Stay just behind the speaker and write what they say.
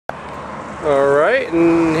Alright,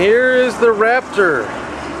 and here is the Raptor.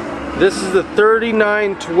 This is the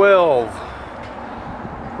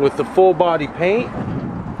 3912 with the full body paint.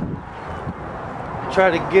 Try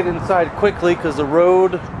to get inside quickly because the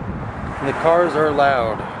road and the cars are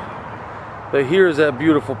loud. But here's that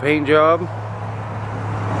beautiful paint job.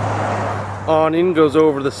 Awning goes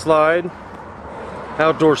over the slide.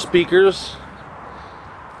 Outdoor speakers.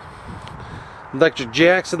 Electric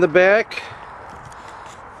jacks in the back.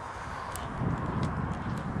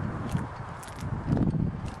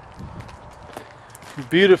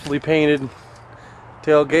 Beautifully painted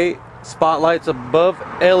tailgate. Spotlights above,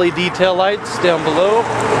 LED tail lights down below.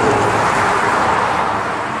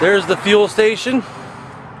 There's the fuel station.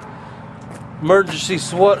 Emergency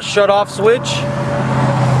shut-off switch.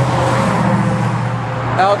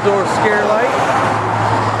 Outdoor scare light.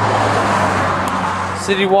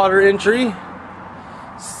 City water entry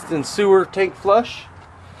and sewer tank flush.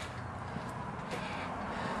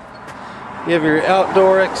 You have your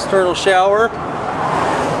outdoor external shower.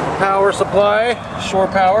 Power supply, shore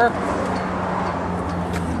power.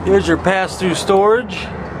 Here's your pass-through storage.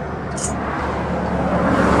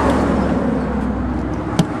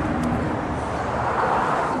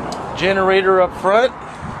 Generator up front.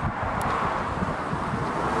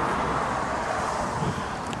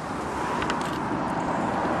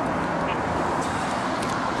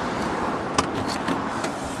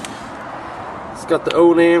 It's got the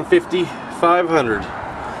Onan 5500.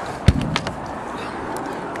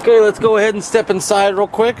 Okay, let's go ahead and step inside real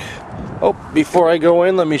quick. Oh, before I go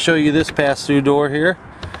in, let me show you this pass-through door here.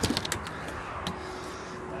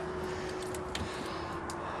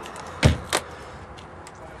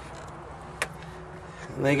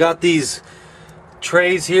 And they got these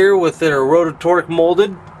trays here with that are rototorque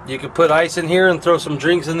molded. You can put ice in here and throw some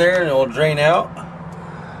drinks in there and it will drain out.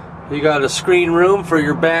 You got a screen room for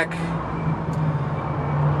your back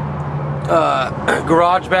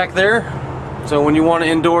garage back there. So when you want to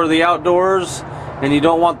indoor the outdoors and you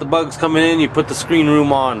don't want the bugs coming in, you put the screen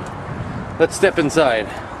room on. Let's step inside.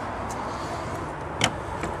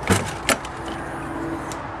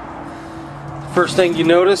 First thing you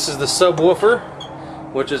notice is the subwoofer,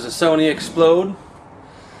 which is a Sony Explode.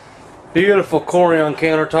 Beautiful Corian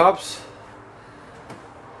countertops.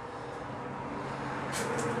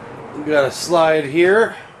 You got a slide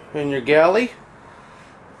here in your galley.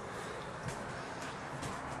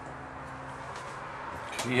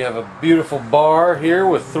 You have a beautiful bar here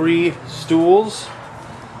with 3 stools.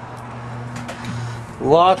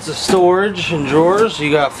 Lots of storage and drawers.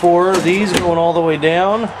 You got 4 of these going all the way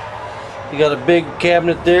down. You got a big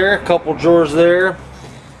cabinet there, a couple drawers there,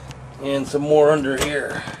 and some more under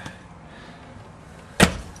here.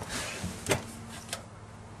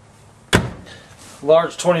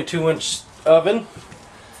 Large 22-inch oven.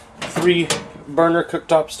 3 burner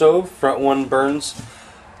cooktop stove. Front one burns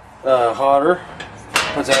hotter.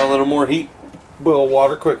 Let's add a little more heat, boil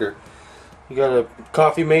water quicker. You got a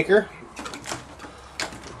coffee maker,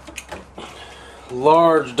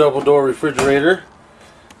 large double door refrigerator,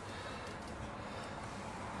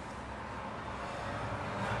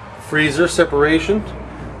 freezer separation,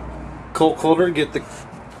 cold holder, get the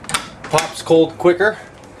pops cold quicker.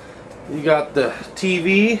 You got the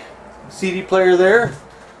TV, CD player there.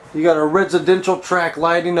 You got a residential track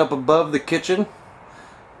lighting up above the kitchen.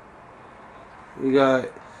 You got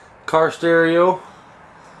car stereo,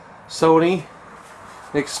 Sony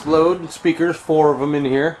Explode speakers, 4 of them in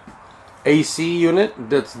here. AC unit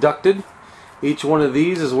that's ducted. Each one of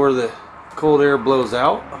these is where the cold air blows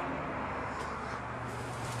out.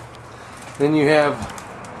 Then you have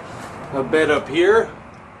a bed up here,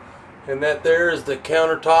 and that there is the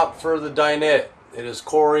countertop for the dinette. It is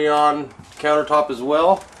Corian countertop as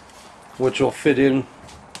well, which will fit in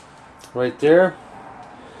right there.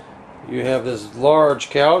 You have this large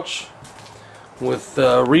couch with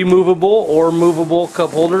removable or movable cup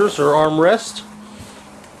holders or armrest.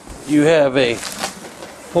 You have a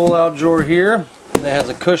pull-out drawer here that has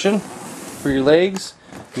a cushion for your legs.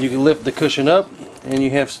 You can lift the cushion up and you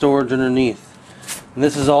have storage underneath. And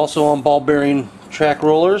this is also on ball bearing track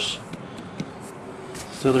rollers,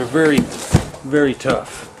 so they're very, very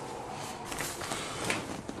tough.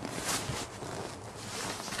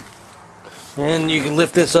 And you can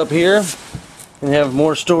lift this up here and have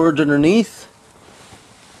more storage underneath.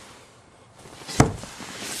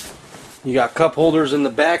 You got cup holders in the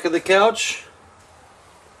back of the couch.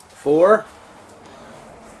 4.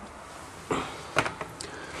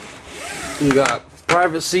 You got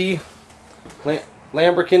privacy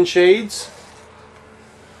lambrequin shades.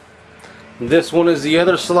 This one is the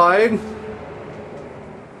other slide.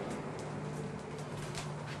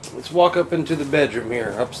 let's walk up into the bedroom here,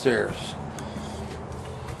 upstairs.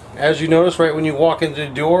 As you notice, right when you walk into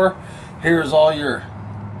the door, here's all your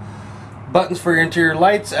buttons for your interior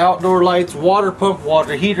lights, outdoor lights, water pump,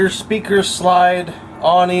 water heater, speakers, slide,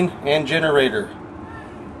 awning, and generator.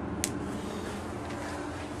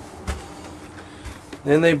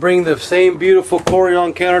 Then they bring the same beautiful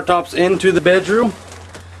Corian countertops into the bedroom.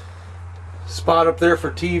 Spot up there for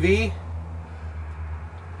TV.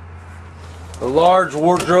 A large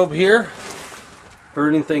wardrobe here for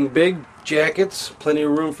anything big, jackets, plenty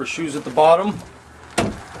of room for shoes at the bottom.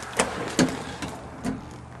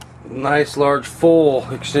 Nice large full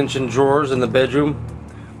extension drawers in the bedroom,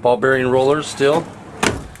 ball bearing rollers still.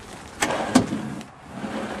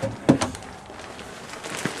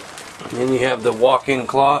 Then you have the walk-in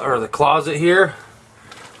closet, or the closet here.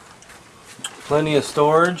 Plenty of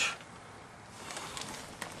storage.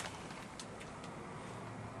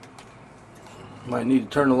 Might need to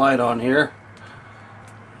turn the light on here.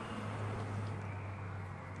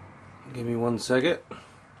 Give me 1 second.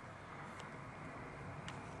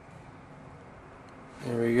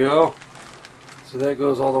 There we go. So that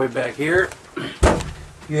goes all the way back here.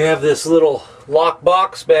 You have this little lock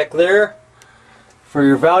box back there for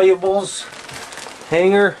your valuables,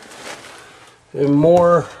 hanger, and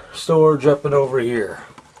more storage up and over here.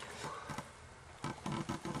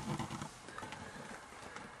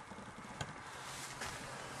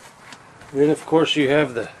 Then of course you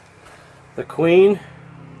have the queen.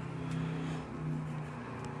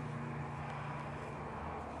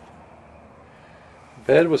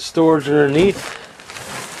 Bed with storage underneath.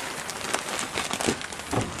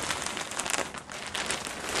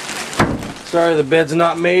 Sorry, the bed's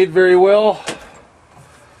not made very well.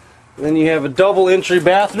 Then you have a double entry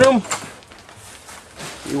bathroom.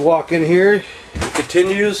 You walk in here, it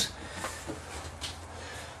continues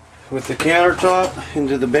with the countertop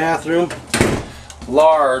into the bathroom.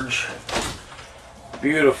 Large,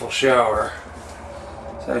 beautiful shower.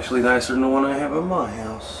 It's actually nicer than the one I have in my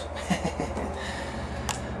house.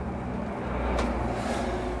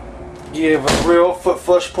 You have a real foot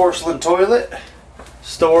flush porcelain toilet.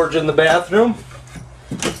 Storage in the bathroom.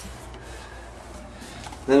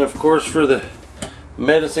 Then of course for the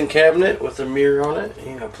medicine cabinet with a mirror on it,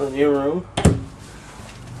 you have plenty of room.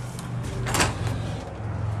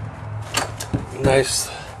 Nice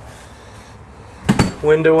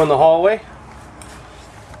window in the hallway.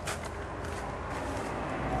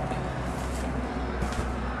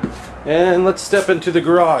 And let's step into the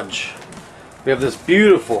garage. We have this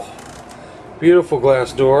beautiful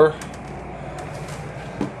glass door.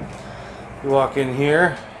 You walk in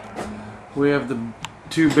here, we have the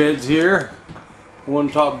 2 beds here, one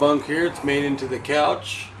top bunk here, it's made into the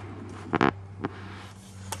couch,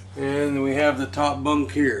 and we have the top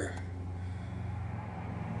bunk here.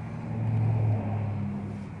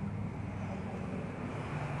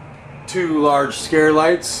 Two large scare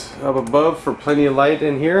lights up above for plenty of light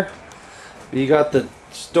in here. You got the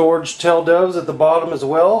storage tail doves at the bottom as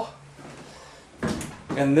well.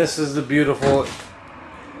 And this is the beautiful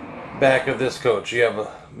back of this coach. You have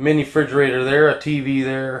a mini refrigerator there, a TV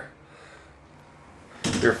there,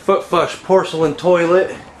 your foot flush porcelain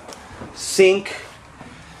toilet, sink,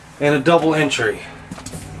 and a double entry.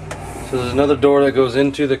 So there's another door that goes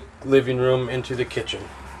into the living room, into the kitchen.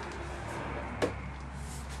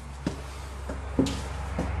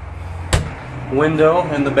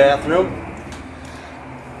 Window in the bathroom.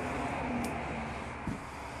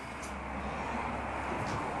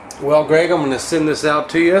 Well, Greg, I'm going to send this out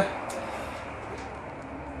to you,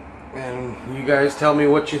 and you guys tell me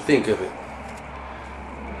what you think of it.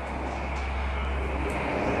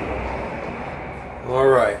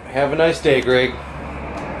 Alright, have a nice day, Greg.